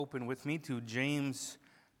Open with me to James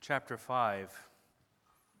chapter 5.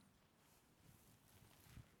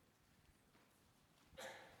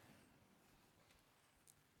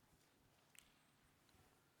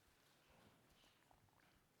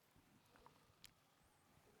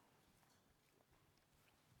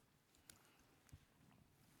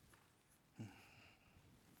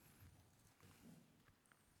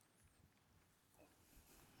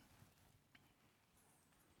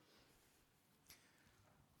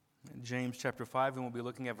 James chapter 5, and we'll be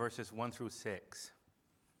looking at verses 1 through 6.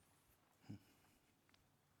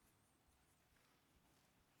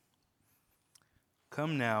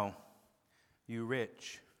 Come now, you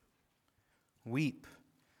rich, weep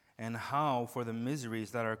and howl for the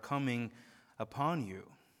miseries that are coming upon you.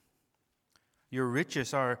 Your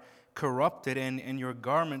riches are corrupted, and your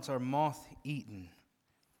garments are moth-eaten.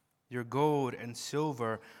 Your gold and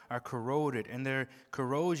silver are corroded, and their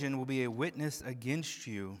corrosion will be a witness against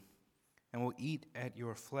you, and will eat at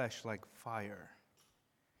your flesh like fire.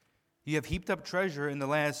 You have heaped up treasure in the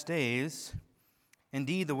last days.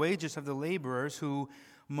 Indeed, the wages of the laborers who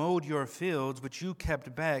mowed your fields, which you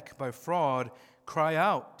kept back by fraud, cry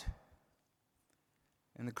out.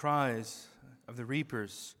 And the cries of the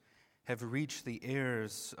reapers have reached the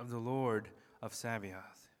ears of the Lord of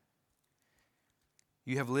Sabaoth.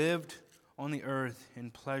 You have lived on the earth in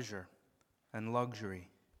pleasure and luxury.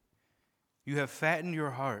 You have fattened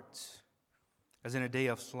your hearts as in a day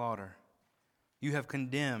of slaughter. You have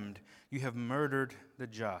condemned, you have murdered the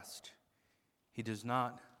just. He does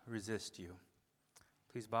not resist you.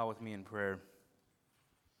 Please bow with me in prayer.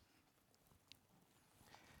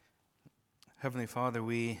 Heavenly Father,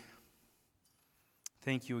 we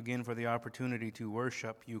thank you again for the opportunity to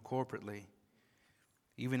worship you corporately,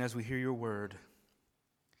 even as we hear your word.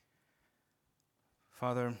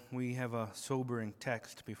 Father, we have a sobering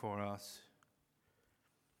text before us.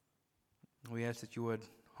 We ask that you would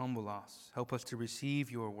humble us, help us to receive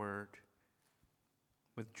your word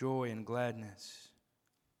with joy and gladness.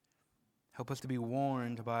 Help us to be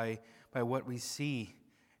warned by what we see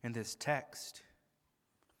in this text.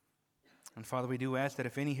 And Father, we do ask that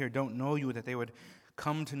if any here don't know you, that they would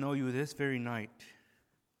come to know you this very night.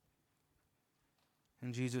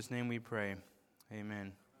 In Jesus' name we pray.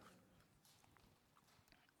 Amen.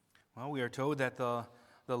 Well, we are told that the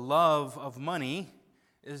love of money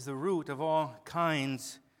is the root of all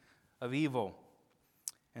kinds of evil.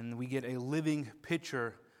 And we get a living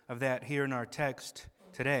picture of that here in our text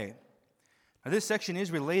today. Now, this section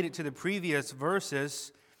is related to the previous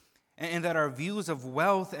verses, and that our views of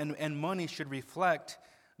wealth and money should reflect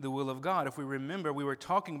the will of God. If we remember, we were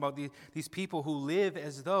talking about these people who live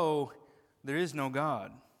as though there is no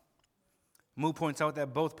God. Moo points out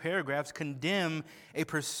that both paragraphs condemn a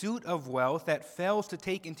pursuit of wealth that fails to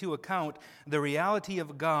take into account the reality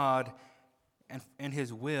of God and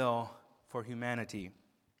His will for humanity.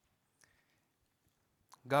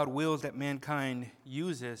 God wills that mankind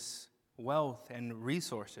uses wealth and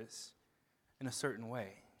resources in a certain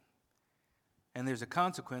way. And there's a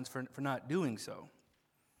consequence for not doing so.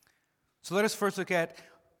 So let us first look at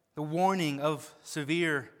the warning of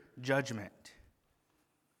severe judgment.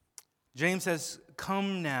 James says,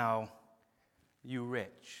 "Come now, you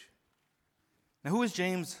rich." Now, who is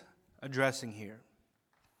James addressing here?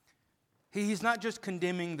 He's not just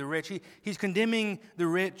condemning the rich. He's condemning the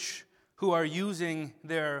rich who are using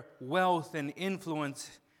their wealth and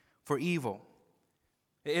influence for evil.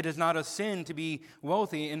 It is not a sin to be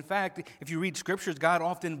wealthy. In fact, if you read scriptures, God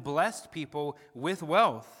often blessed people with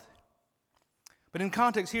wealth. But in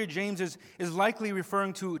context here, James is likely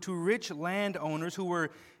referring to rich landowners who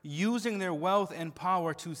were using their wealth and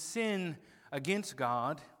power to sin against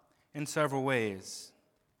God in several ways.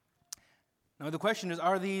 Now the question is,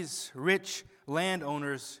 are these rich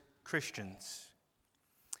landowners Christians?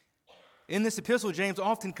 In this epistle, James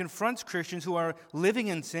often confronts Christians who are living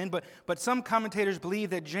in sin, but some commentators believe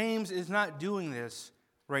that James is not doing this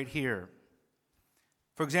right here.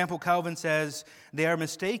 For example, Calvin says, "They are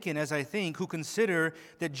mistaken, as I think, who consider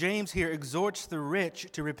that James here exhorts the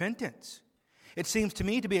rich to repentance. It seems to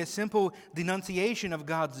me to be a simple denunciation of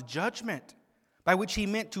God's judgment, by which he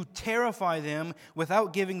meant to terrify them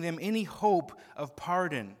without giving them any hope of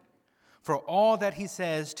pardon. For all that he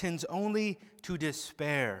says tends only to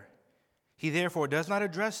despair. He therefore does not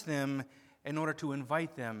address them in order to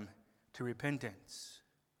invite them to repentance."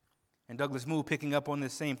 And Douglas Moo, picking up on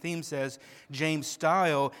this same theme, says, James'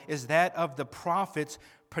 style is that of the prophets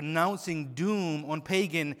pronouncing doom on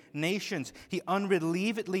pagan nations. He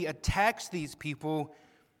unrelievedly attacks these people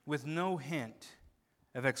with no hint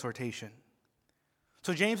of exhortation.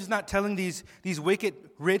 So James is not telling these wicked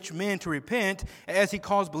rich men to repent, as he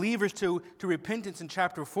calls believers to repentance in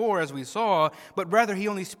chapter 4, as we saw, but rather he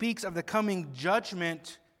only speaks of the coming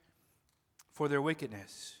judgment for their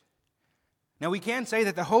wickedness. Now we can say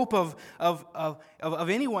that the hope of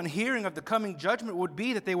anyone hearing of the coming judgment would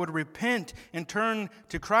be that they would repent and turn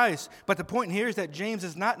to Christ. But the point here is that James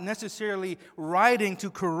is not necessarily writing to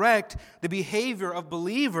correct the behavior of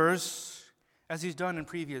believers as he's done in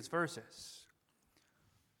previous verses.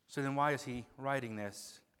 So then why is he writing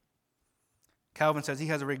this? Calvin says he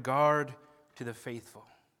has a regard to the faithful.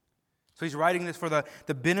 So he's writing this for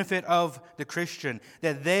the benefit of the Christian,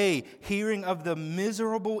 that they, hearing of the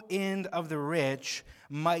miserable end of the rich,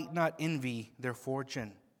 might not envy their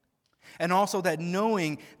fortune. And also that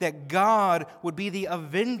knowing that God would be the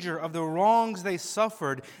avenger of the wrongs they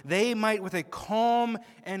suffered, they might with a calm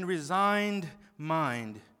and resigned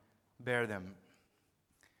mind bear them.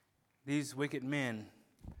 These wicked men,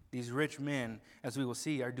 these rich men, as we will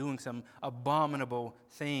see, are doing some abominable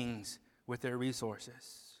things with their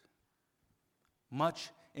resources. Much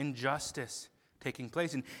injustice taking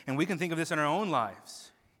place. And we can think of this in our own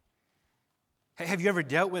lives. Have you ever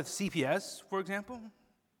dealt with CPS, for example?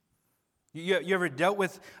 You ever dealt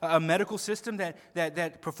with a medical system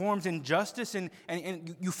that performs injustice and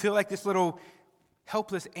you feel like this little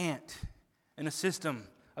helpless ant in a system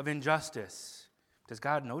of injustice? Does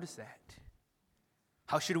God notice that?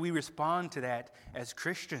 How should we respond to that as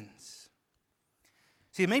Christians?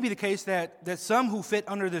 See, it may be the case that some who fit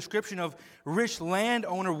under the description of rich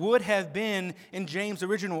landowner would have been in James'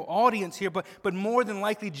 original audience here, but more than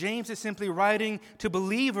likely James is simply writing to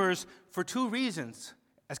believers for two reasons.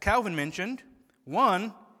 As Calvin mentioned,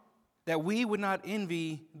 one, that we would not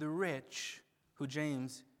envy the rich who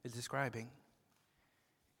James is describing.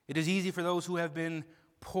 It is easy for those who have been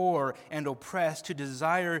poor and oppressed to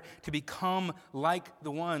desire to become like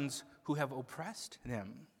the ones who have oppressed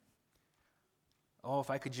them. Oh,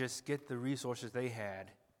 if I could just get the resources they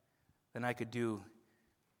had, then I could do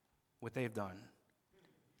what they've done.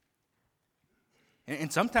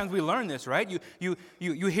 And sometimes we learn this, right?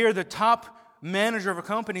 You hear the top manager of a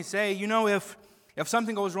company say, if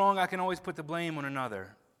something goes wrong, I can always put the blame on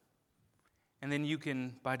another. And then you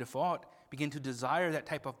can, by default, begin to desire that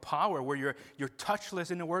type of power where you're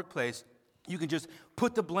touchless in the workplace. You can just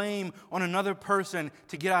put the blame on another person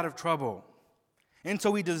to get out of trouble. And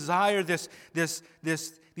so we desire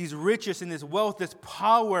these riches and this wealth, this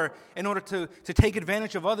power, in order to take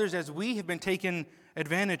advantage of others as we have been taken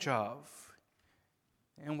advantage of.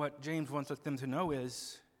 And what James wants them to know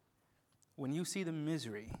is, when you see the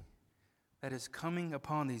misery that is coming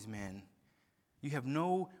upon these men, you have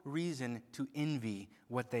no reason to envy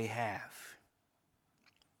what they have.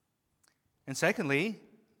 And secondly,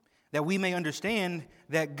 that we may understand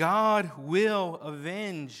that God will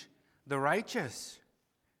avenge the righteous.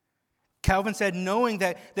 Calvin said, knowing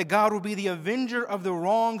that God will be the avenger of the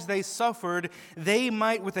wrongs they suffered, they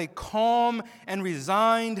might with a calm and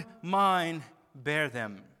resigned mind bear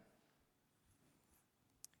them.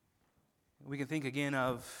 We can think again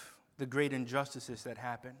of the great injustices that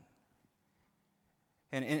happen.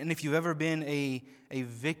 And if you've ever been a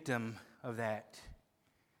victim of that,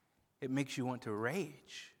 it makes you want to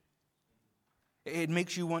rage. It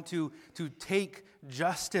makes you want to take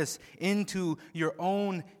justice into your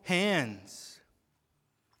own hands.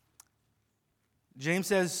 James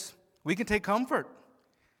says we can take comfort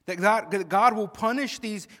that God will punish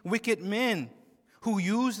these wicked men who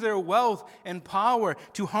use their wealth and power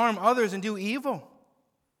to harm others and do evil.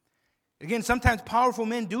 Again, sometimes powerful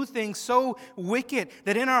men do things so wicked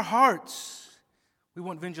that in our hearts we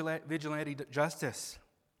want vigilante justice.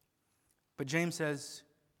 But James says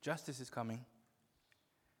justice is coming.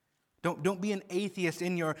 Don't be an atheist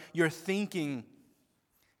in your thinking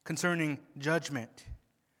concerning judgment.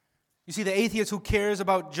 You see, the atheist who cares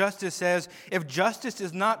about justice says, if justice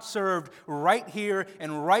is not served right here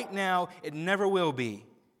and right now, it never will be.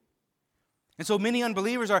 And so many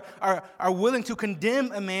unbelievers are willing to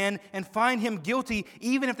condemn a man and find him guilty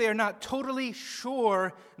even if they are not totally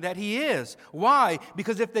sure that he is. Why?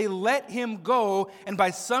 Because if they let him go and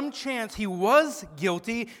by some chance he was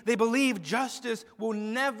guilty, they believe justice will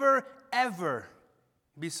never, ever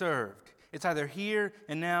be served. It's either here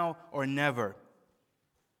and now or never.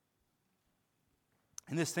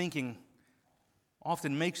 And this thinking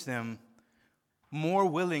often makes them more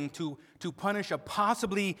willing to punish a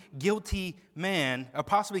possibly guilty man, a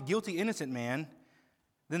possibly guilty innocent man,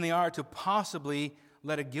 than they are to possibly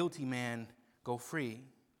let a guilty man go free.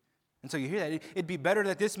 And so you hear that. It'd be better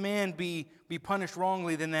that this man be punished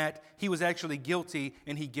wrongly than that he was actually guilty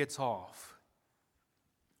and he gets off.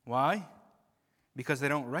 Why? because they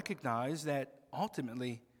don't recognize that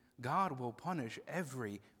ultimately God will punish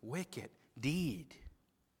every wicked deed.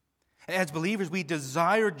 As believers, we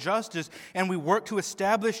desire justice and we work to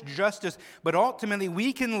establish justice, but ultimately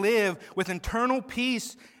we can live with internal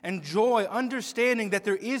peace and joy, understanding that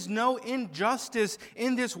there is no injustice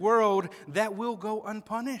in this world that will go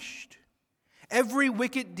unpunished. Every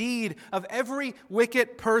wicked deed of every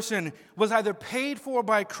wicked person was either paid for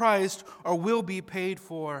by Christ or will be paid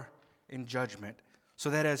for in judgment. So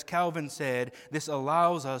that, as Calvin said, this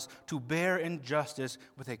allows us to bear injustice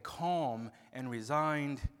with a calm and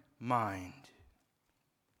resigned mind.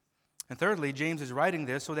 And thirdly, James is writing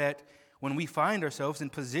this so that when we find ourselves in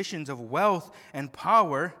positions of wealth and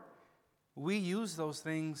power, we use those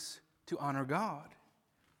things to honor God.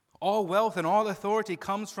 All wealth and all authority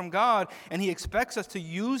comes from God, and He expects us to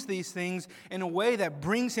use these things in a way that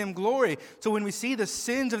brings Him glory. So when we see the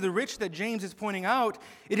sins of the rich that James is pointing out,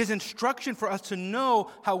 it is instruction for us to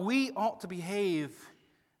know how we ought to behave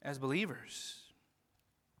as believers.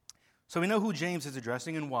 So we know who James is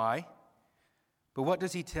addressing and why, but what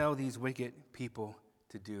does he tell these wicked people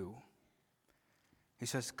to do? He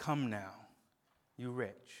says, "Come now, you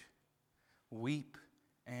rich, weep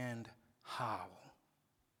and howl."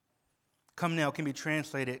 Come now can be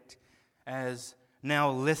translated as now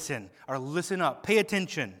listen, or listen up, pay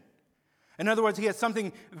attention. In other words, he has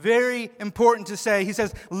something very important to say. He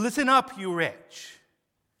says, "Listen up, you rich,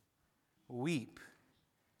 weep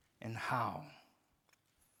and howl."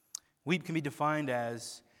 Weep can be defined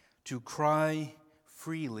as to cry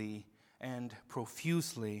freely and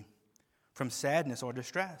profusely from sadness or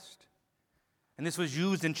distress. And this was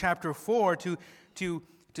used in chapter 4 to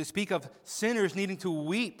speak of sinners needing to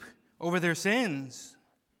weep over their sins.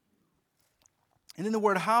 And then the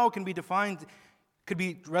word howl could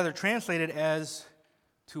be rather translated as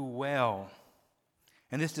to wail.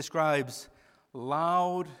 And this describes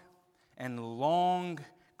loud and long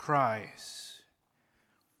cries.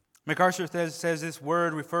 MacArthur says this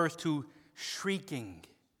word refers to shrieking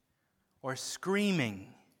or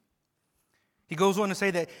screaming. He goes on to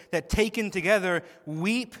say that taken together,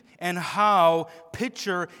 weep and howl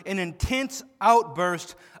picture an intense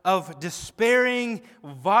outburst of despairing,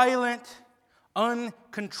 violent,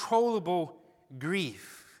 uncontrollable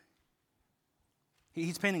grief.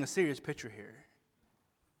 He's painting a serious picture here.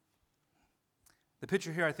 The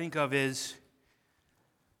picture here I think of is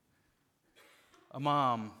a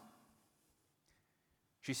mom.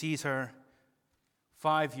 She sees her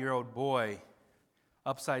 5-year-old boy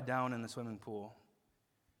upside down in the swimming pool,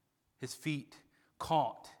 his feet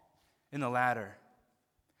caught in the ladder.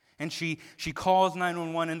 And she calls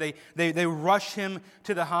 911, and they rush him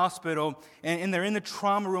to the hospital, and they're in the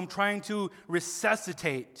trauma room trying to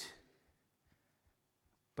resuscitate.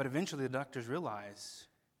 But eventually the doctors realize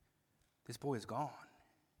this boy is gone.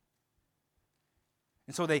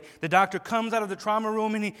 And so the doctor comes out of the trauma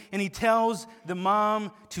room, and he tells the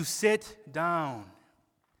mom to sit down.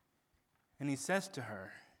 And he says to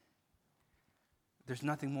her, "There's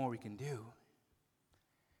nothing more we can do."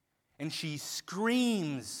 And she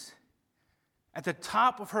screams at the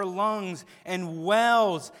top of her lungs and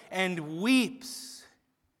wails and weeps.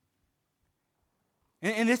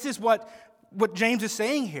 And this is what James is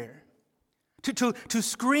saying here. To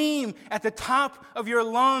scream at the top of your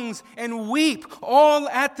lungs and weep all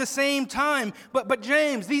at the same time. But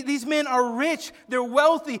James, these men are rich, they're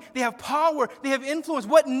wealthy, they have power, they have influence.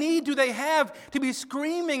 What need do they have to be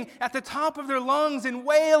screaming at the top of their lungs and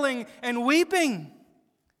wailing and weeping?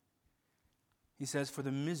 He says, "For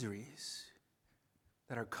the miseries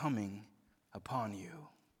that are coming upon you."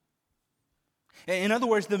 In other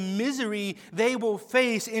words, the misery they will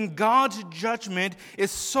face in God's judgment is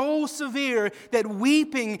so severe that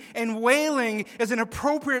weeping and wailing is an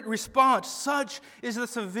appropriate response. Such is the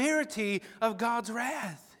severity of God's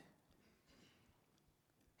wrath.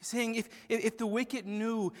 He's saying if the wicked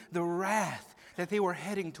knew the wrath that they were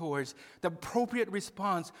heading towards, the appropriate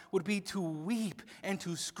response would be to weep and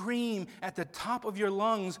to scream at the top of your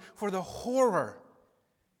lungs for the horror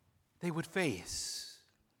they would face.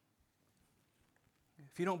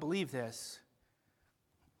 If you don't believe this,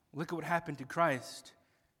 look at what happened to Christ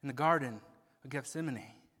in the Garden of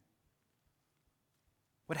Gethsemane.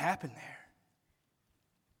 What happened there?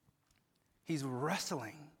 He's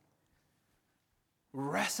wrestling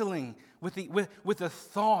with the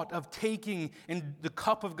thought of taking in the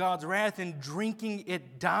cup of God's wrath and drinking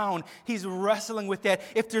it down. He's wrestling with that.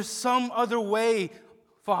 If there's some other way,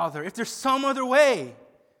 Father, if there's some other way.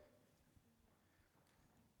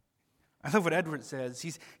 I love what Edward says.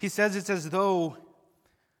 He says it's as though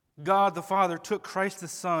God the Father took Christ the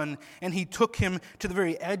Son, and he took him to the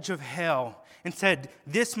very edge of hell and said,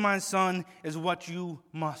 "This, my son, is what you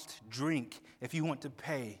must drink if you want to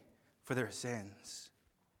pay for their sins."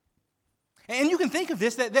 And you can think of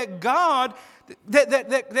this, that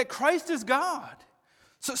Christ is God.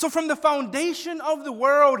 So from the foundation of the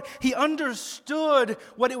world, he understood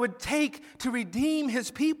what it would take to redeem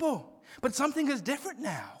his people. But something is different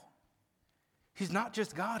now. He's not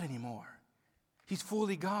just God anymore. He's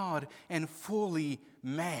fully God and fully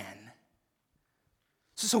man.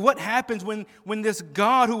 So what happens when this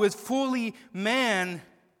God who is fully man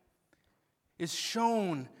is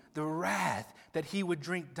shown the wrath that he would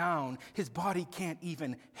drink down? His body can't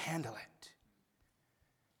even handle it.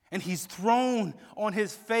 And he's thrown on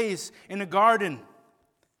his face in the garden.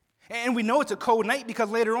 And we know it's a cold night because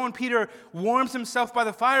later on Peter warms himself by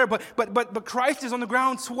the fire, but Christ is on the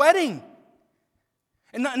ground sweating.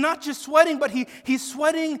 And not just sweating, but he's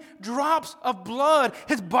sweating drops of blood.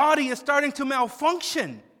 His body is starting to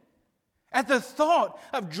malfunction at the thought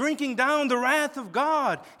of drinking down the wrath of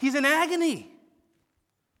God. He's in agony.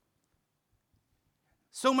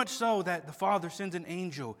 So much so that the Father sends an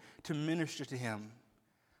angel to minister to him.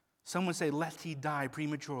 Some would say, lest he die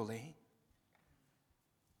prematurely.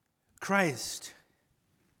 Christ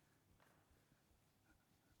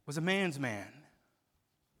was a man's man.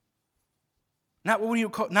 Not what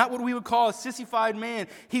we would call a sissified man.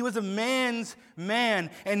 He was a man's man.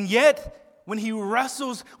 And yet, when he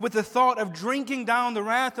wrestles with the thought of drinking down the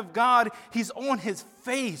wrath of God, he's on his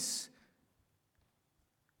face,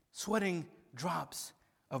 sweating drops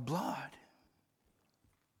of blood.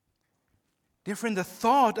 Dear friend, the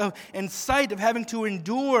thought of and sight of having to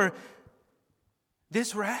endure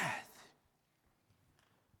this wrath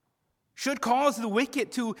should cause the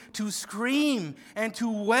wicked to scream and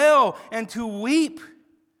to wail and to weep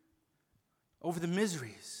over the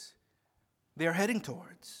miseries they are heading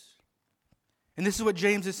towards. And this is what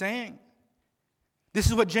James is saying. This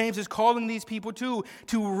is what James is calling these people to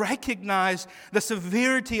recognize the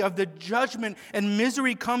severity of the judgment and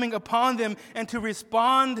misery coming upon them and to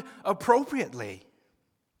respond appropriately.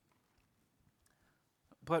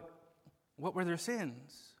 But what were their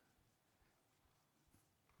sins?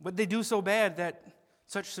 What did they do so bad that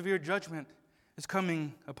such severe judgment is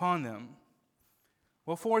coming upon them?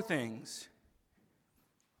 Well, 4 things.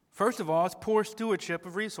 First of all, it's poor stewardship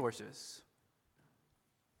of resources.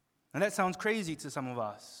 And that sounds crazy to some of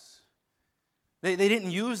us. They didn't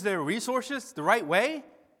use their resources the right way,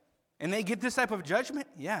 and they get this type of judgment?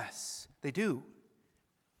 Yes, they do.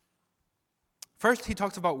 First, he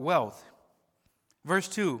talks about wealth. Verse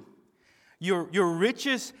 2. Your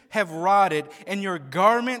riches have rotted, and your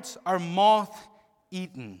garments are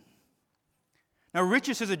moth-eaten. Now,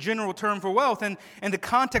 riches is a general term for wealth, and the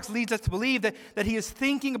context leads us to believe that he is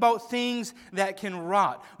thinking about things that can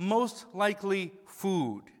rot, most likely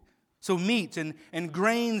food. So meat and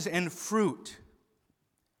grains and fruit.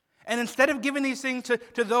 And instead of giving these things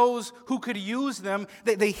to those who could use them,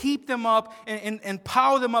 they heap them up and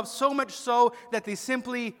pile them up so much so that they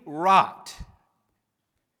simply rot.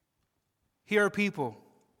 Here are people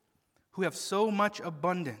who have so much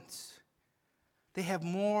abundance. They have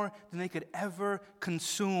more than they could ever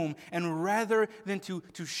consume. And rather than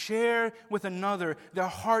to share with another, their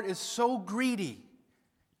heart is so greedy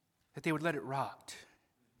that they would let it rot.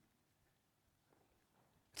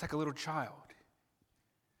 It's like a little child.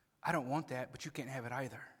 I don't want that, but you can't have it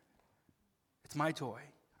either. It's my toy.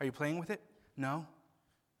 Are you playing with it? No.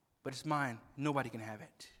 But it's mine. Nobody can have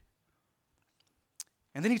it.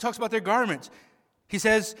 And then he talks about their garments. He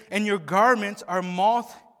says, and your garments are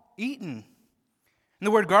moth-eaten. And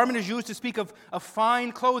the word garment is used to speak of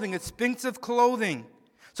fine clothing, expensive clothing.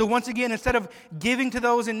 So once again, instead of giving to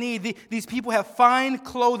those in need, these people have fine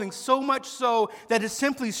clothing, so much so that it's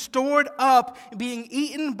simply stored up, being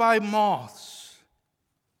eaten by moths.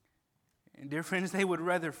 And dear friends, they would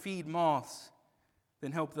rather feed moths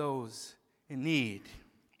than help those in need.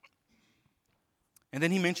 And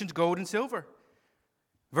then he mentions gold and silver.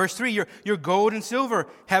 Verse 3, your gold and silver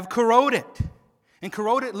have corroded. And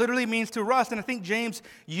corroded literally means to rust. And I think James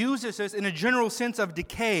uses this in a general sense of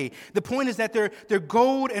decay. The point is that their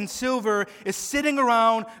gold and silver is sitting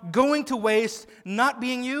around, going to waste, not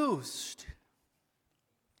being used.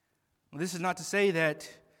 Well, this is not to say that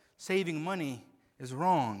saving money is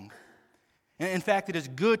wrong. In fact, it is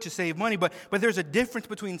good to save money, but there's a difference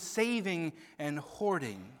between saving and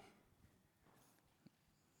hoarding.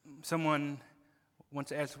 Someone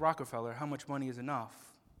once asked Rockefeller how much money is enough.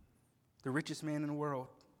 The richest man in the world.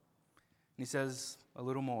 And he says, a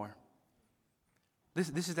little more.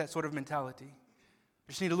 This is that sort of mentality. You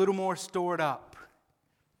just need a little more stored up.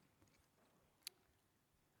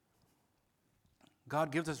 God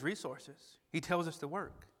gives us resources. He tells us to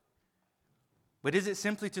work. But is it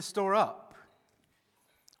simply to store up?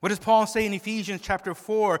 What does Paul say in Ephesians chapter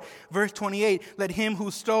 4, verse 28? Let him who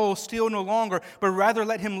stole steal no longer, but rather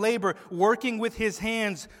let him labor, working with his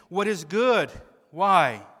hands what is good.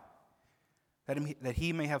 Why? That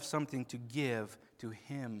he may have something to give to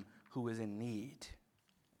him who is in need.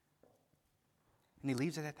 And he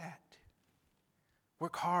leaves it at that.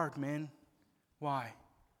 Work hard, men. Why?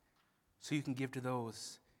 So you can give to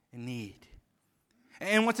those in need.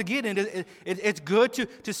 And once again, it's good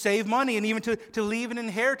to save money and even to leave an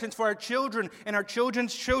inheritance for our children and our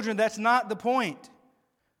children's children. That's not the point.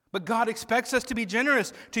 But God expects us to be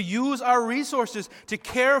generous, to use our resources, to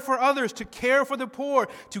care for others, to care for the poor,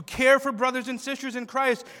 to care for brothers and sisters in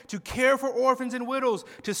Christ, to care for orphans and widows,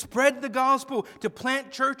 to spread the gospel, to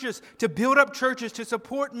plant churches, to build up churches, to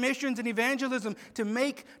support missions and evangelism, to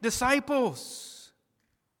make disciples.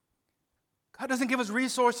 God doesn't give us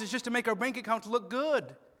resources just to make our bank accounts look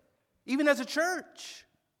good, even as a church.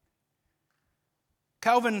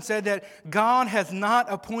 Calvin said that God has not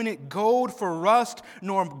appointed gold for rust,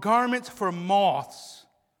 nor garments for moths.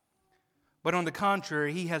 But on the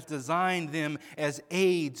contrary, He has designed them as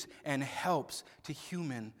aids and helps to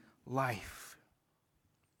human life.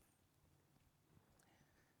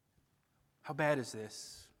 How bad is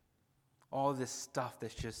this? All this stuff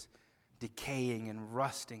that's just decaying and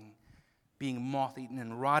rusting, being moth-eaten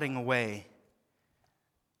and rotting away.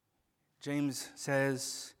 James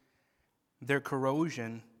says, their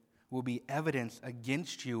corrosion will be evidence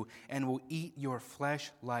against you and will eat your flesh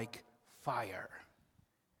like fire.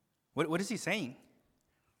 What is he saying?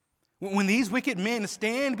 When these wicked men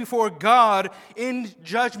stand before God in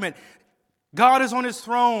judgment, God is on His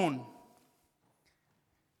throne,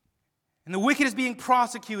 and the wicked is being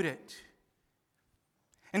prosecuted.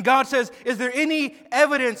 And God says, is there any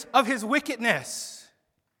evidence of his wickedness?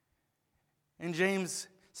 And James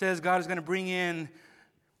says God is going to bring in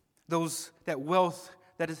that wealth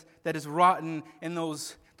that is rotten, and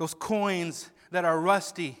those coins that are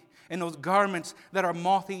rusty, and those garments that are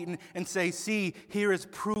moth-eaten, and say, see, here is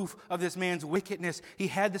proof of this man's wickedness. He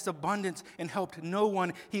had this abundance and helped no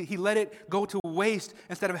one. He let it go to waste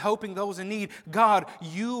instead of helping those in need. God,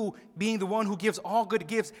 you being the one who gives all good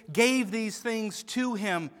gifts, gave these things to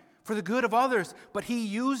him for the good of others, but he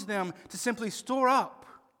used them to simply store up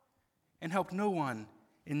and help no one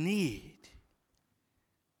in need.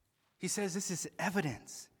 He says this is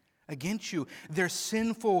evidence against you. Their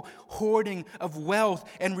sinful hoarding of wealth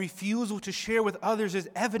and refusal to share with others is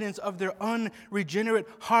evidence of their unregenerate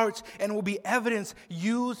hearts and will be evidence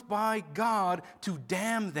used by God to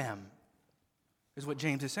damn them, is what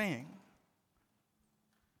James is saying.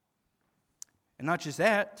 And not just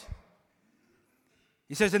that.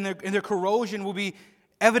 He says in their corrosion will be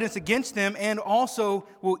evidence against them and also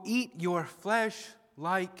will eat your flesh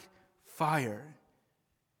like fire.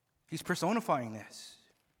 He's personifying this.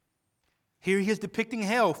 Here he is depicting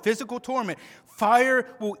hell, physical torment. Fire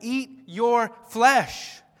will eat your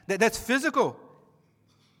flesh. That's physical.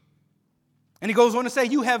 And he goes on to say,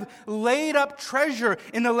 you have laid up treasure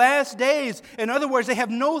in the last days. In other words, they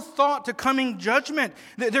have no thought to coming judgment.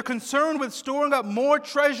 They're concerned with storing up more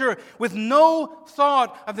treasure with no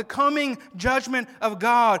thought of the coming judgment of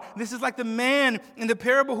God. This is like the man in the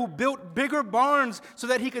parable who built bigger barns so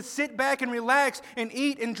that he could sit back and relax and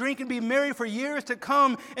eat and drink and be merry for years to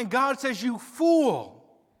come. And God says, you fool.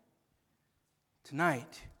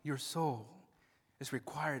 Tonight, your soul is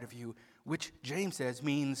required of you, which James says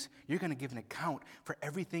means you're going to give an account for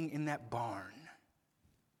everything in that barn.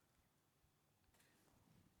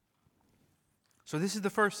 So this is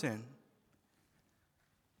the first sin.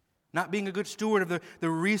 Not being a good steward of the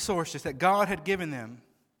resources that God had given them.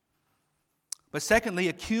 But secondly,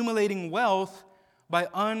 accumulating wealth by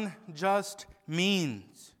unjust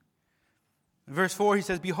means. In verse 4, he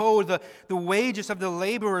says, behold, the wages of the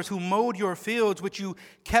laborers who mowed your fields, which you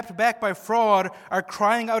kept back by fraud, are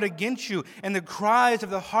crying out against you, and the cries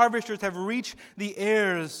of the harvesters have reached the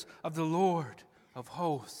ears of the Lord of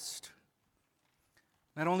hosts.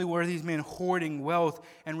 Not only were these men hoarding wealth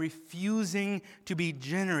and refusing to be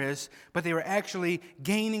generous, but they were actually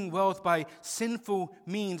gaining wealth by sinful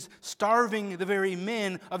means, starving the very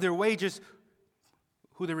men of their wages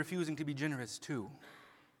who they're refusing to be generous to.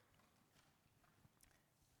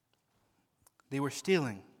 They were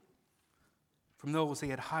stealing from those they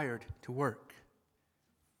had hired to work.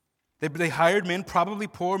 They hired men, probably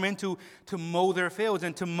poor men, to mow their fields.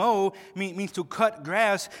 And to mow means to cut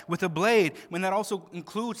grass with a blade. When that also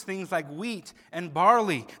includes things like wheat and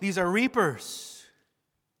barley. These are reapers.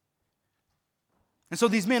 And so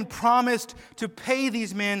these men promised to pay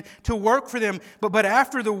these men to work for them, but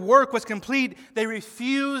after the work was complete, they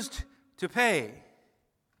refused to pay.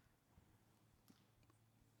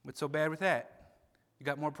 What's so bad with that? You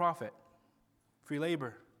got more profit, free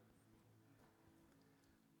labor.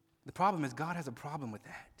 The problem is God has a problem with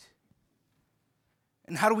that.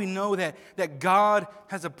 And how do we know that God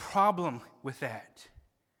has a problem with that?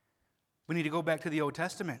 We need to go back to the Old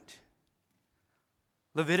Testament.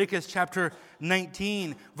 Leviticus chapter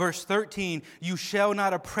 19, verse 13, "You shall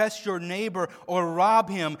not oppress your neighbor or rob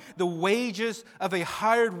him. The wages of a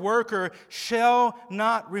hired worker shall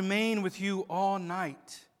not remain with you all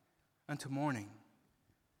night until morning.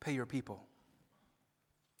 Pay your people."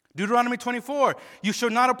 Deuteronomy 24, "You shall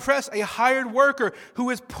not oppress a hired worker who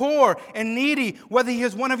is poor and needy, whether he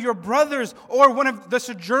is one of your brothers or one of the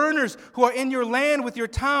sojourners who are in your land with your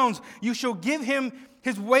towns. You shall give him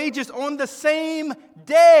his wages on the same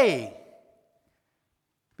day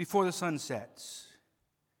before the sun sets.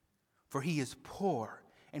 For he is poor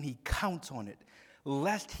and he counts on it,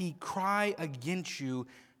 lest he cry against you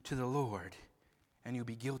to the Lord and you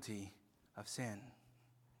be guilty of sin."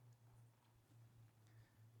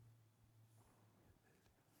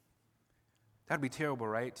 That'd be terrible,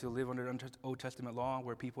 right? To live under Old Testament law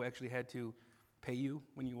where people actually had to pay you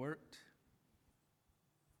when you worked.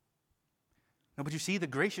 No, but you see the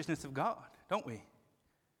graciousness of God, don't we?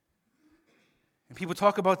 And people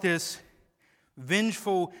talk about this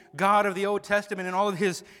vengeful God of the Old Testament and all of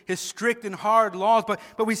his strict and hard laws,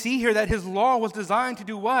 but we see here that his law was designed to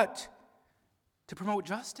do what? To promote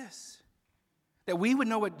justice. That we would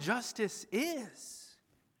know what justice is.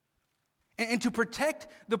 And to protect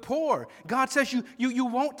the poor. God says you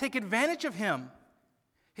won't take advantage of him.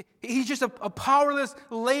 He's just a powerless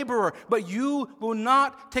laborer, but you will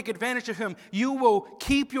not take advantage of him. You will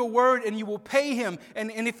keep your word and you will pay him. And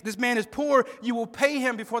if this man is poor, you will pay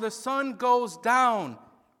him before the sun goes down.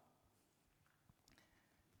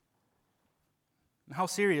 How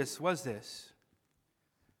serious was this?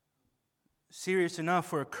 Serious enough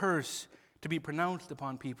for a curse to be pronounced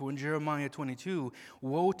upon people. In Jeremiah 22,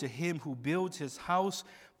 "Woe to him who builds his house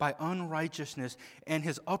by unrighteousness and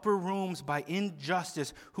his upper rooms by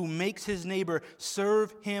injustice, who makes his neighbor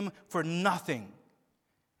serve him for nothing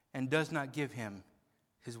and does not give him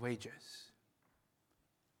his wages."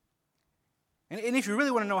 And if you really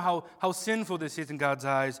want to know how sinful this is in God's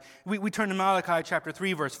eyes, we turn to Malachi chapter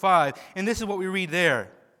 3, verse 5, and this is what we read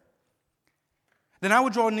there. "Then I will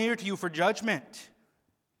draw near to you for judgment."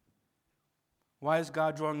 Why is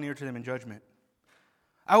God drawing near to them in judgment?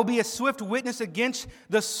 "I will be a swift witness against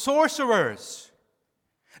the sorcerers,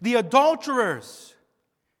 the adulterers,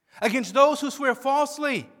 against those who swear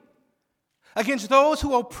falsely, against those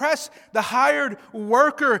who oppress the hired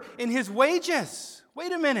worker in his wages."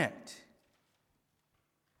 Wait a minute.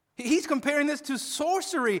 He's comparing this to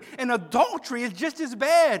sorcery, and adultery is just as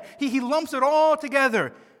bad. He lumps it all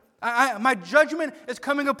together. My judgment is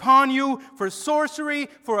coming upon you for sorcery,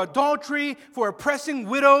 for adultery, for oppressing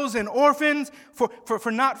widows and orphans,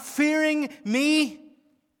 for not fearing me,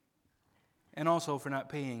 and also for not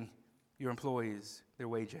paying your employees their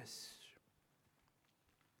wages.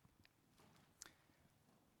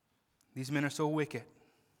 These men are so wicked.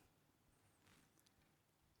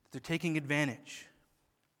 They're taking advantage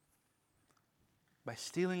by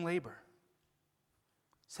stealing labor,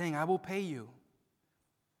 saying, "I will pay you,"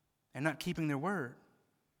 and not keeping their word.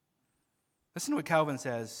 Listen to what Calvin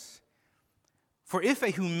says. "For if a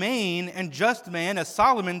humane and just man, as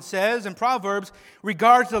Solomon says in Proverbs,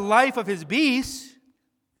 regards the life of his beasts,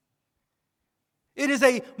 it is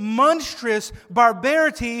a monstrous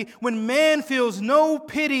barbarity when man feels no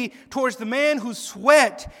pity towards the man whose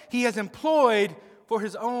sweat he has employed for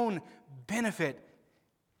his own benefit.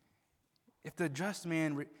 If the just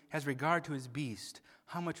man has regard to his beast,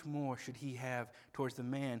 how much more should he have towards the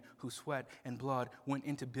man whose sweat and blood went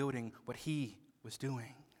into building what he was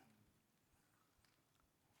doing?"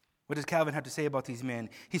 What does Calvin have to say about these men?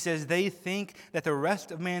 He says they think that the rest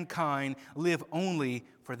of mankind live only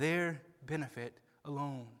for their benefit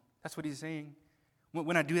alone. That's what he's saying.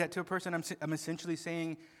 When I do that to a person, I'm essentially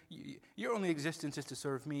saying, your only existence is to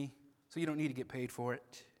serve me, so you don't need to get paid for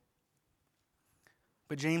it.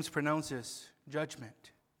 But James pronounces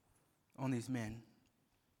judgment on these men.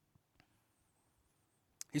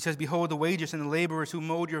 He says, "Behold, the wages and the laborers who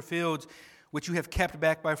mowed your fields, which you have kept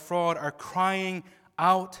back by fraud, are crying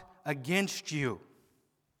out against you.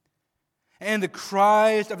 And the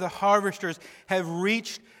cries of the harvesters have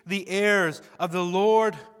reached the ears of the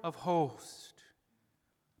Lord of hosts."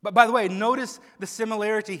 But by the way, notice the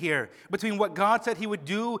similarity here between what God said he would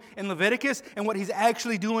do in Leviticus and what he's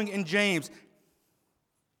actually doing in James.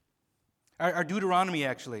 Our Deuteronomy,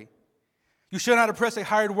 actually. You shall not oppress a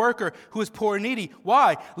hired worker who is poor and needy.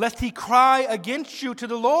 Why? Lest he cry against you to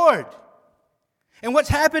the Lord. And what's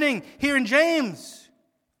happening here in James?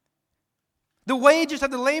 The wages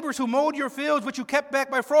of the laborers who mowed your fields, which you kept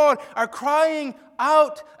back by fraud, are crying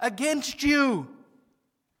out against you.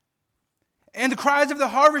 And the cries of the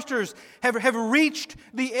harvesters have reached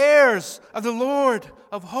the ears of the Lord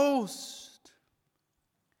of hosts.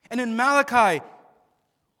 And in Malachi,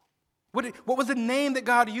 what was the name that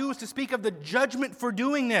God used to speak of the judgment for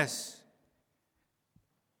doing this?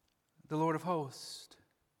 The Lord of hosts.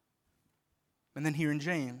 And then here in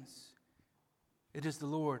James, it is the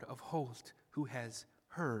Lord of hosts who has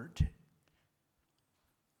heard.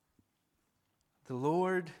 The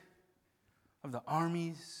Lord of the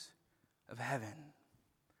armies of heaven.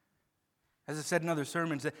 As I said in other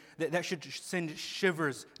sermons, that should send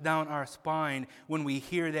shivers down our spine when we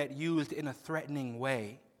hear that used in a threatening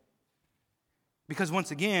way. Because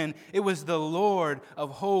once again, it was the Lord of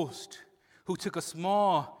hosts who took a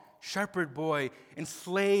small shepherd boy and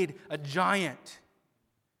slayed a giant.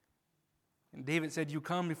 And David said, you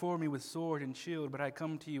come before me with sword and shield, but I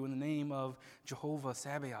come to you in the name of Jehovah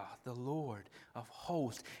Sabaoth, the Lord of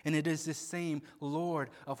hosts. And it is this same Lord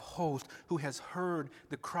of hosts who has heard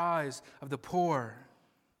the cries of the poor.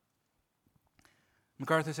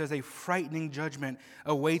 MacArthur says a frightening judgment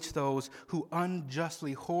awaits those who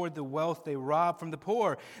unjustly hoard the wealth they rob from the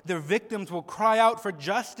poor. Their victims will cry out for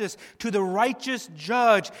justice to the righteous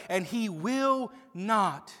judge, and he will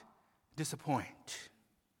not disappoint.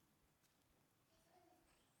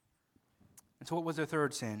 And so what was their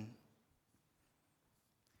third sin?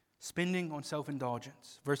 Spending on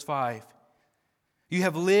self-indulgence. Verse 5. You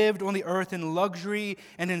have lived on the earth in luxury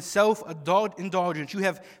and in self-indulgence. You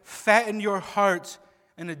have fattened your hearts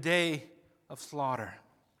in a day of slaughter.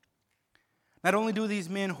 Not only do these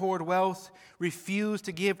men hoard wealth, refuse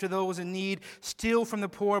to give to those in need, steal from the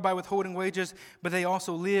poor by withholding wages, but they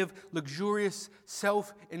also live luxurious,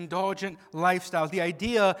 self-indulgent lifestyles. The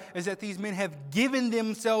idea is that these men have given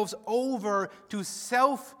themselves over to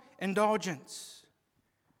self-indulgence.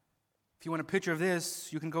 If you want a picture of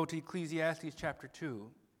this, you can go to Ecclesiastes chapter 2.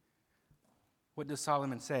 What does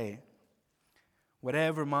Solomon say?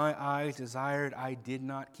 Whatever my eyes desired, I did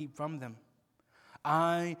not keep from them.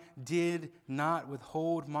 I did not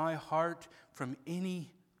withhold my heart from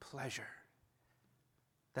any pleasure.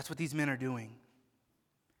 That's what these men are doing.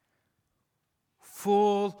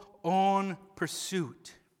 Full-on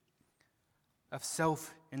pursuit of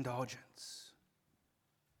self-indulgence.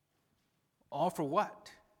 All for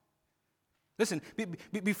what? Listen,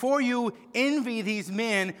 before you envy these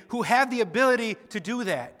men who have the ability to do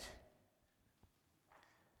that,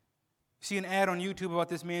 you see an ad on YouTube about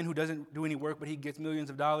this man who doesn't do any work, but he gets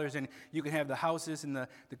millions of dollars, and you can have the houses and the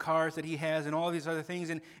cars that he has and all these other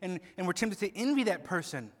things, and we're tempted to envy that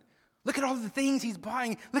person. Look at all the things he's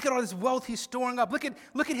buying. Look at all this wealth he's storing up. Look at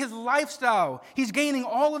his lifestyle. He's gaining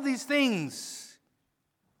all of these things.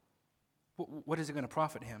 What is it going to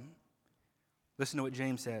profit him? Listen to what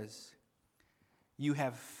James says. You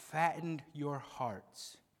have fattened your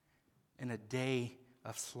hearts in a day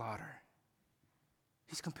of slaughter.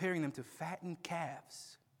 He's comparing them to fattened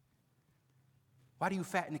calves. Why do you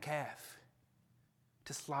fatten a calf?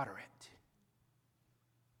 To slaughter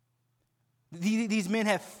it. These men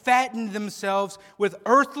have fattened themselves with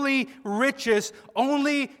earthly riches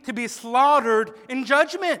only to be slaughtered in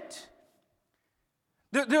judgment.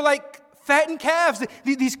 They're like fattened calves.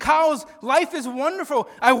 These cows, life is wonderful.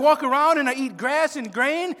 I walk around and I eat grass and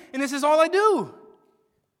grain, and this is all I do.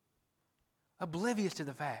 Oblivious to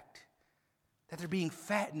the fact that they're being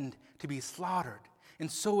fattened to be slaughtered. And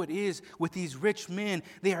so it is with these rich men.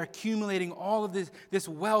 They are accumulating all of this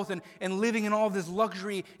wealth and living in all of this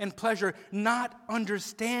luxury and pleasure, not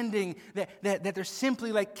understanding that they're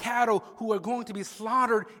simply like cattle who are going to be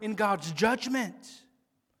slaughtered in God's judgment.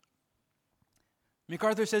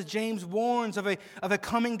 MacArthur says James warns of a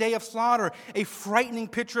coming day of slaughter, a frightening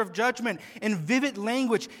picture of judgment. In vivid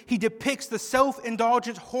language, he depicts the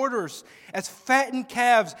self-indulgent hoarders as fattened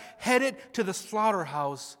calves headed to the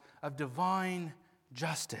slaughterhouse of divine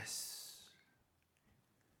justice.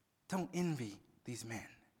 Don't envy these men.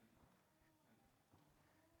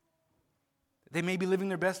 They may be living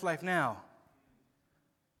their best life now,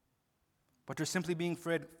 but they're simply being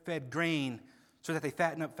fed grain so that they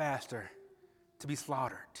fatten up faster to be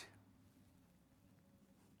slaughtered.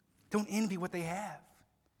 Don't envy what they have.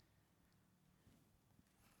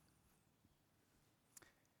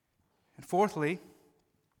 And fourthly,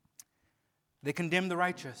 they condemn the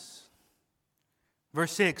righteous.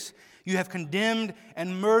 Verse 6, you have condemned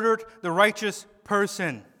and murdered the righteous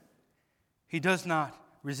person. He does not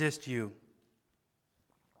resist you.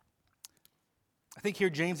 I think here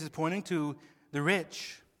James is pointing to the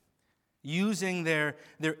rich using their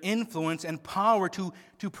influence and power to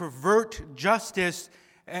pervert justice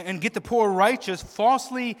and get the poor righteous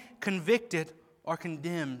falsely convicted or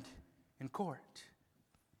condemned in court.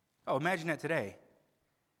 Oh, imagine that today.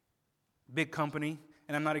 Big company,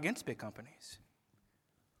 and I'm not against big companies.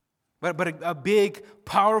 But a big,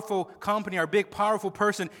 powerful company or a big, powerful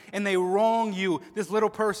person, and they wrong you, this little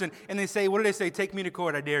person, and they say, what do they say? Take me to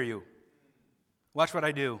court, I dare you. Watch what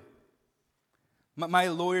I do. My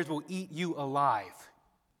lawyers will eat you alive.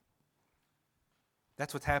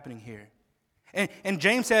 That's what's happening here. And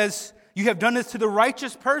James says, you have done this to the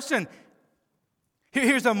righteous person.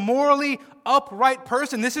 Here's a morally upright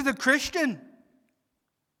person. This is a Christian.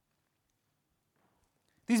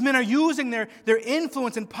 These men are using their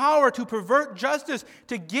influence and power to pervert justice,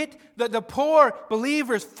 to get the poor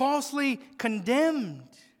believers falsely condemned.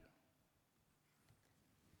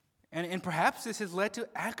 And perhaps this has led to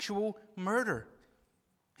actual murder.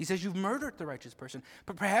 He says, you've murdered the righteous person.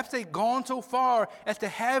 But perhaps they've gone so far as to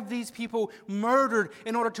have these people murdered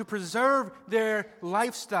in order to preserve their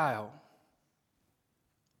lifestyle.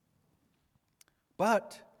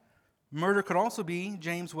 But murder could also be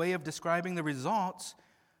James' way of describing the results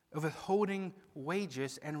of withholding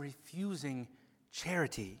wages and refusing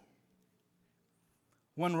charity.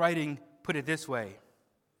 One writing put it this way: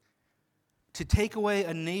 to take away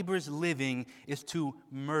a neighbor's living is to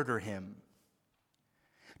murder him.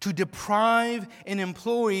 To deprive an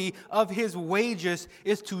employee of his wages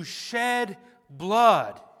is to shed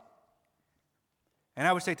blood. And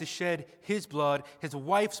I would say to shed his blood, his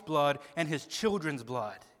wife's blood, and his children's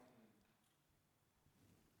blood.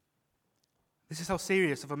 This is how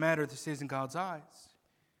serious of a matter this is in God's eyes.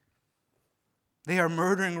 They are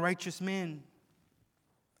murdering righteous men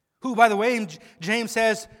who, by the way, James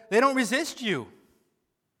says, they don't resist you.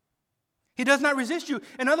 He does not resist you.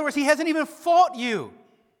 In other words, he hasn't even fought you.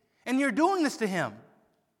 And you're doing this to him.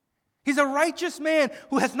 He's a righteous man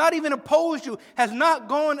who has not even opposed you, has not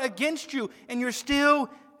gone against you, and you're still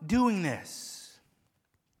doing this.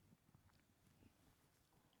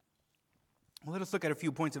 Well, let us look at a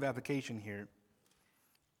few points of application here.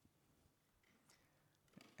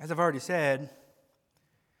 As I've already said,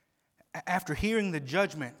 after hearing the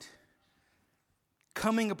judgment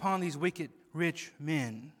coming upon these wicked rich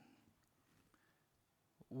men,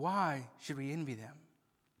 why should we envy them?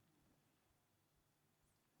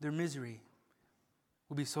 Their misery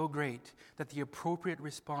will be so great that the appropriate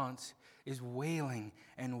response is wailing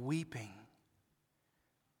and weeping.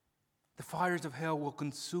 The fires of hell will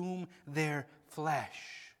consume their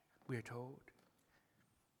flesh, we are told.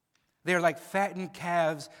 They are like fattened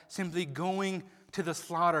calves simply going to the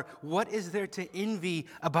slaughter. What is there to envy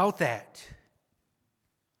about that?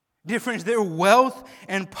 Dear friends, their wealth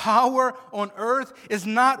and power on earth is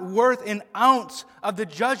not worth an ounce of the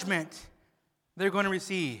judgment they're going to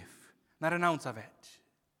receive. Not an ounce of it.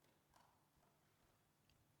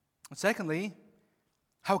 And secondly,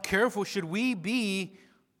 how careful should we be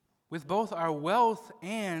with both our wealth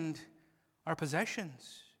and our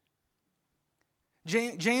possessions?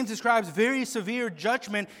 James describes very severe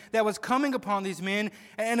judgment that was coming upon these men,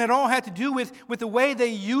 and it all had to do with the way they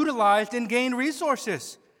utilized and gained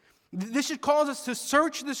resources. This should cause us to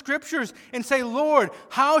search the Scriptures and say, Lord,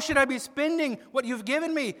 how should I be spending what you've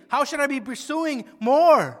given me? How should I be pursuing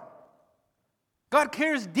more? God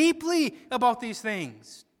cares deeply about these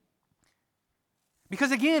things.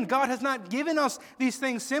 Because again, God has not given us these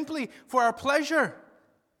things simply for our pleasure.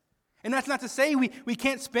 And that's not to say we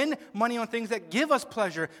can't spend money on things that give us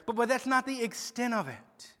pleasure, but that's not the extent of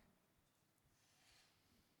it.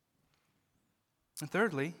 And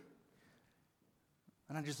thirdly,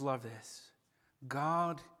 and I just love this,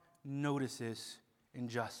 God notices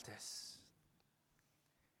injustice.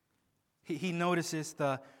 He notices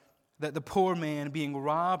the poor man being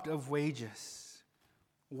robbed of wages,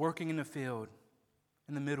 working in the field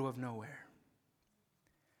in the middle of nowhere.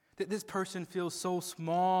 That this person feels so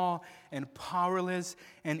small and powerless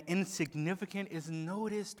and insignificant is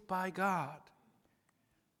noticed by God.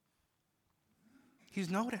 He's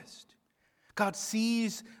noticed. God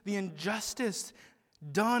sees the injustice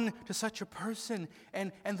done to such a person,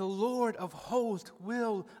 and the Lord of hosts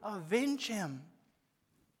will avenge him.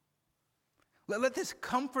 Let this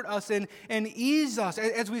comfort us and ease us.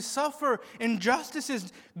 As we suffer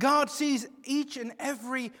injustices, God sees each and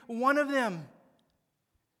every one of them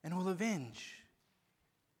and will avenge.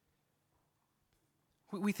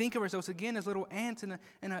 We think of ourselves again as little ants in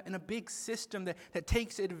a big system that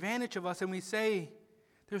takes advantage of us, and we say,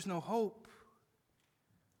 there's no hope.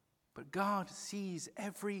 But God sees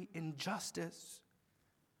every injustice.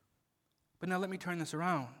 But now let me turn this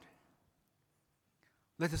around.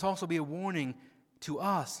 Let this also be a warning to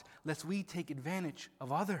us, lest we take advantage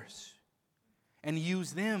of others and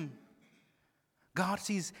use them. God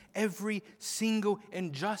sees every single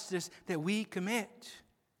injustice that we commit.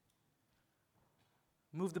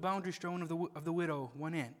 Move the boundary stone of the widow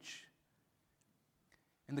 1 inch.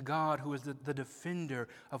 And the God who is the defender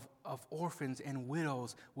of orphans and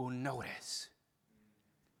widows will notice.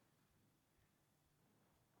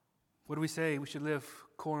 What do we say? We should live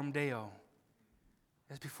coram Deo.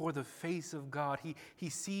 As before the face of God. He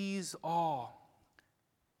sees all.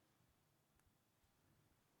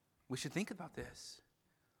 We should think about this.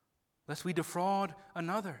 Lest we defraud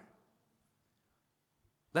another.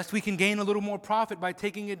 Lest we can gain a little more profit by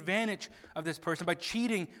taking advantage of this person, by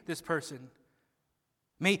cheating this person.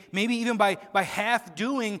 Maybe even by half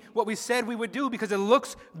doing what we said we would do because it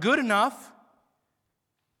looks good enough.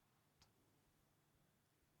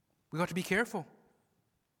 We ought to be careful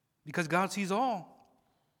because God sees all.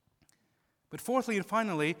 But fourthly and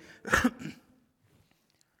finally,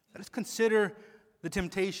 let us consider the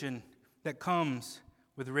temptation that comes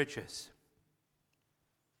with riches.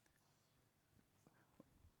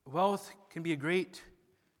 Wealth can be a great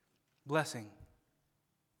blessing.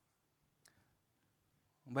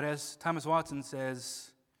 But as Thomas Watson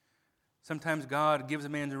says, sometimes God gives a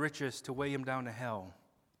man the riches to weigh him down to hell.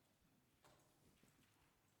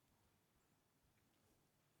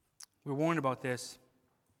 We're warned about this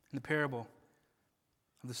in the parable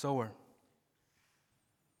of the sower.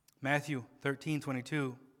 Matthew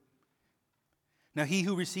 13:22. Now he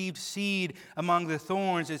who received seed among the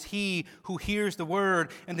thorns is he who hears the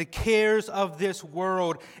word, and the cares of this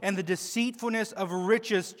world and the deceitfulness of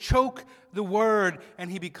riches choke the word,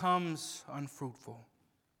 and he becomes unfruitful.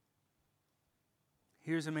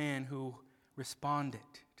 Here's a man who responded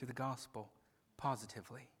to the gospel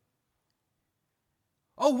positively.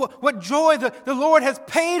 Oh, what joy! The Lord has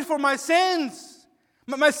paid for my sins.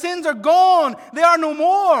 My sins are gone. They are no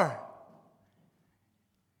more.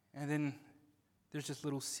 And then there's this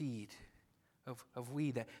little seed of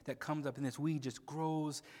weed that comes up, and this weed just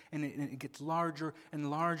grows, and it gets larger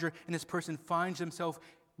and larger, and this person finds himself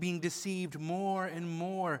being deceived more and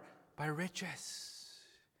more by riches.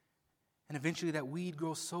 And eventually that weed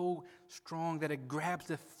grows so strong that it grabs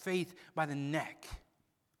the faith by the neck.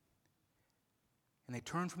 And they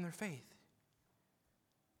turn from their faith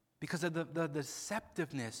because of the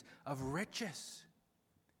deceptiveness of riches.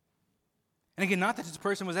 And again, not that this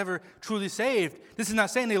person was ever truly saved. This is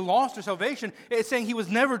not saying they lost their salvation. It's saying he was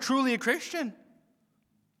never truly a Christian.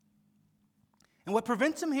 And what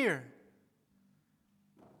prevents him here?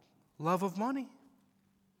 Love of money.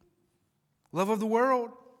 Love of the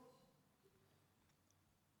world.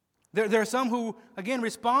 There are some who, again,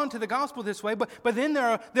 respond to the gospel this way, but then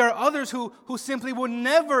there are others who simply will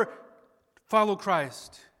never follow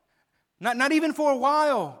Christ. Not even for a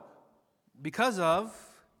while, because of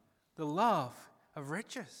the love of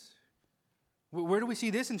riches. Where do we see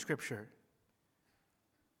this in Scripture?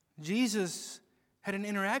 Jesus had an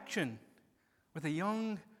interaction with a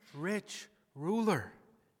young, rich ruler.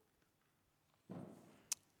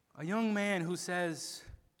 A young man who says,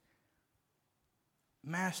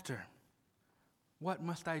 Master, what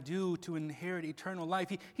must I do to inherit eternal life?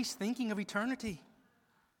 He's thinking of eternity.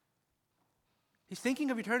 He's thinking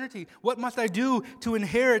of eternity. What must I do to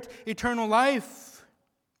inherit eternal life?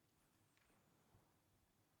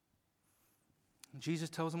 And Jesus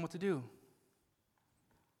tells him what to do.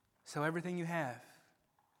 Sell everything you have.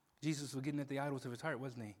 Jesus was getting at the idols of his heart,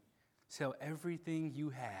 wasn't he? Sell everything you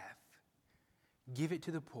have. Give it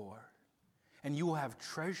to the poor. And you will have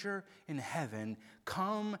treasure in heaven.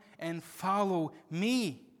 Come and follow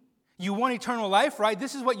me. You want eternal life, right?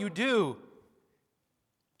 This is what you do.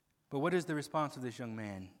 But what is the response of this young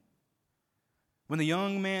man? When the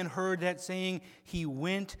young man heard that saying, he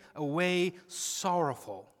went away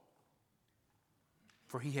sorrowful,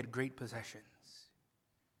 for he had great possessions.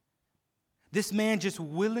 This man just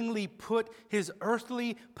willingly put his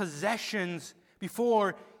earthly possessions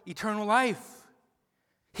before eternal life.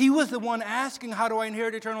 He was the one asking, how do I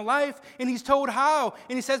inherit eternal life? And he's told how.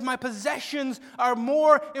 And he says, my possessions are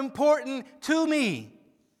more important to me.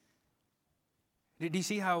 Do you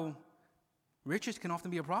see how riches can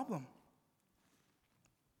often be a problem?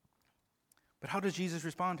 But how does Jesus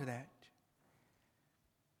respond to that?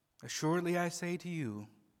 Assuredly I say to you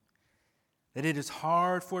that it is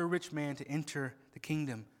hard for a rich man to enter the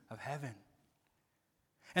kingdom of heaven.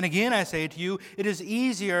 And again, I say to you, it is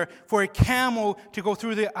easier for a camel to go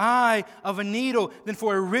through the eye of a needle than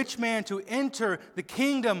for a rich man to enter the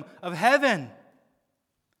kingdom of heaven.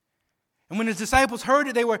 And when his disciples heard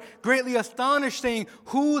it, they were greatly astonished, saying,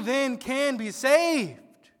 "Who then can be saved?"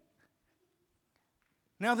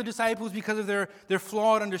 Now the disciples, because of their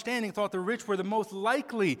flawed understanding, thought the rich were the most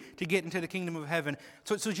likely to get into the kingdom of heaven.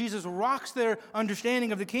 So Jesus rocks their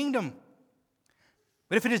understanding of the kingdom.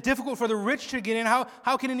 But if it is difficult for the rich to get in,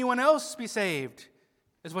 how can anyone else be saved?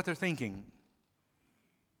 Is what they're thinking.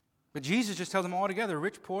 But Jesus just tells them all together,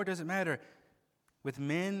 rich, poor, doesn't matter. With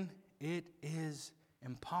men, it is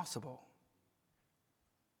impossible.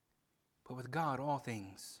 But with God, all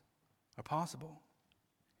things are possible.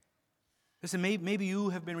 Listen, maybe you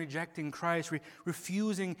have been rejecting Christ,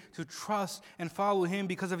 refusing to trust and follow Him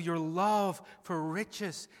because of your love for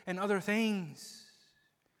riches and other things.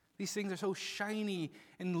 These things are so shiny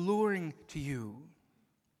and luring to you.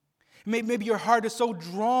 Maybe your heart is so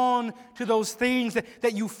drawn to those things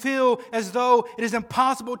that you feel as though it is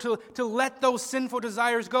impossible to let those sinful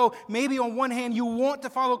desires go. Maybe on one hand you want to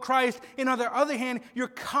follow Christ, and on the other hand you're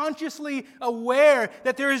consciously aware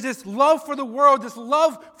that there is this love for the world, this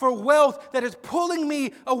love for wealth that is pulling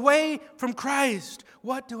me away from Christ.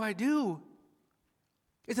 What do I do?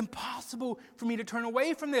 It's impossible for me to turn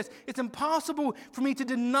away from this. It's impossible for me to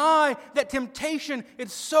deny that temptation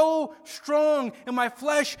is so strong and my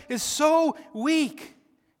flesh is so weak.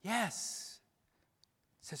 Yes,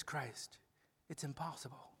 says Christ, it's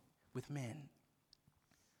impossible with men.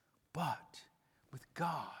 But with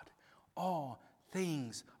God, all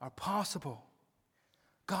things are possible.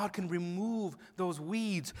 God can remove those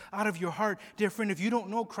weeds out of your heart. Dear friend, if you don't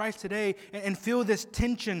know Christ today and feel this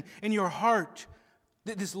tension in your heart,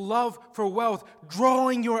 this love for wealth,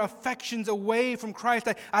 drawing your affections away from Christ,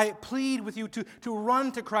 I plead with you to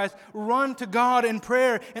run to Christ, run to God in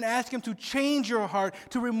prayer and ask Him to change your heart,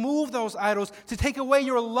 to remove those idols, to take away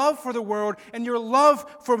your love for the world and your love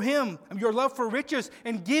for Him, your love for riches,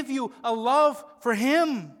 and give you a love for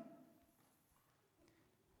Him.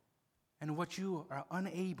 And what you are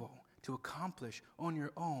unable to accomplish on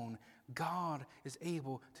your own, God is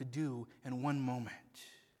able to do in one moment.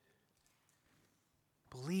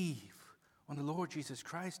 Believe on the Lord Jesus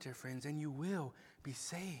Christ, dear friends, and you will be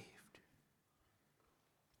saved.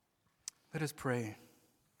 Let us pray.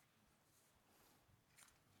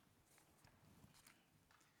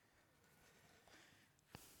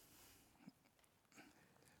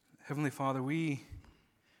 Heavenly Father, we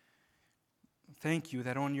thank you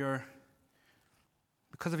that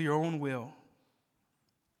because of your own will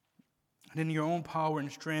and in your own power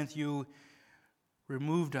and strength, you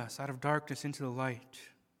removed us out of darkness into the light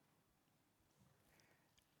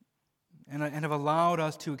and have allowed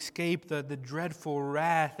us to escape the dreadful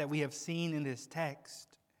wrath that we have seen in this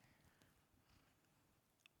text.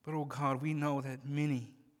 But, oh God, we know that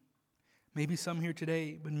many, maybe some here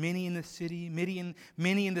today, but many in this city, many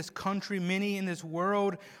in this country, many in this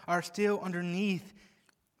world are still underneath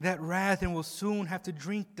that wrath and will soon have to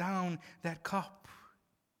drink down that cup.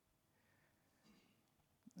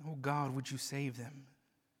 Oh God, would you save them?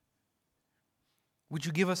 Would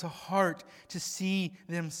you give us a heart to see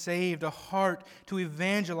them saved, a heart to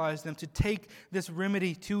evangelize them, to take this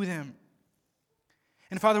remedy to them?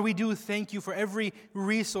 And Father, we do thank you for every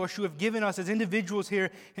resource you have given us as individuals here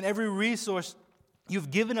and every resource you've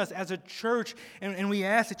given us as a church. And we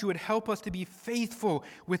ask that you would help us to be faithful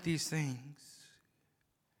with these things.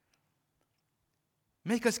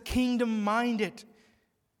 Make us kingdom-minded.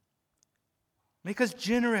 Make us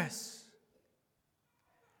generous.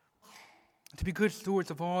 To be good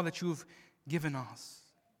stewards of all that you've given us.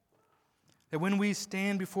 That when we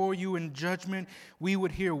stand before you in judgment, we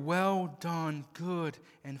would hear, "Well done, good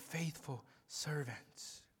and faithful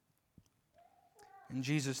servants." In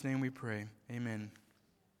Jesus' name we pray. Amen.